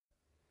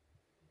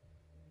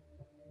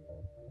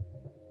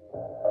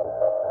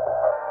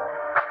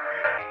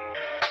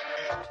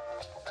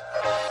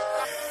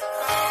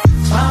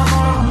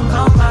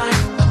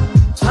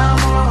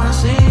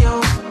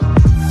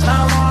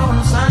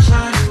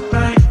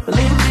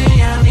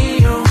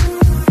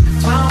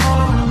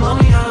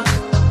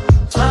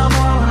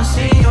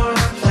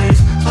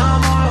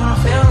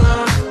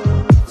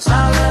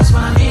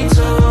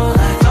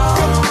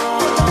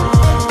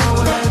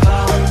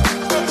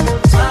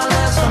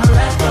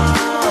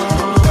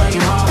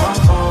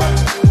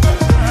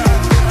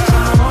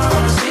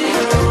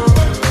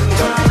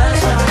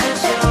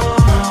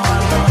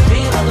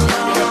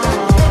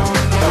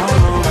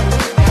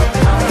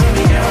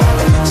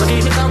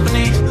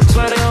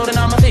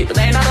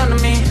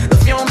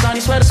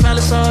swear the smell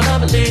is so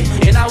lovely.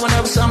 And I will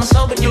never sell my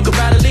soul, but you could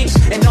ride a lease.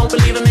 And don't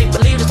believe it, make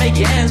believe, just make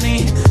your ends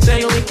meet. Say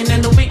you're weekend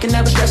in the week and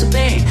never stress a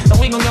thing. And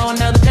we gon' go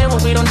another day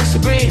when we don't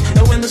disagree.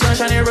 And when the sun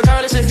shining,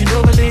 regardless if you do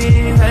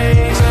believe.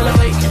 Hey,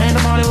 celebrate in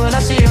the morning when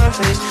I see your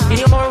face. Need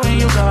you more when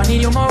you go, I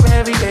need you more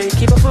every day.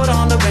 Keep a foot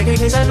on the brake in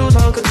case I lose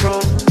all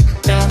control.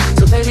 Yeah,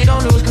 so baby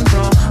don't lose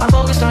control. I'm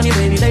focused on you,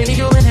 baby, lately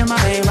you've been in my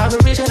aim. I've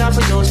been reaching out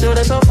for you, still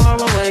they're so far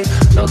away.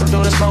 Looking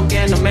through the smoke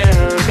in the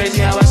mirror.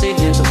 Crazy how I see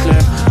you so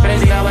clear.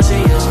 Crazy how I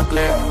see you so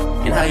clear.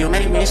 And how you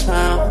make me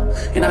smile.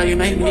 And how you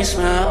make me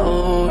smile,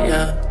 oh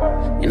yeah.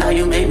 And how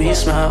you make me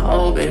smile,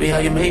 oh baby, how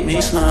you make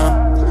me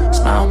smile.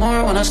 Smile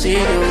more when I see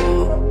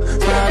you.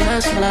 Smile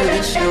less when I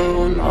miss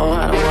you. No,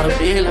 I don't wanna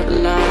be left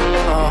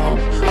alone.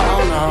 Oh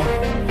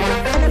no.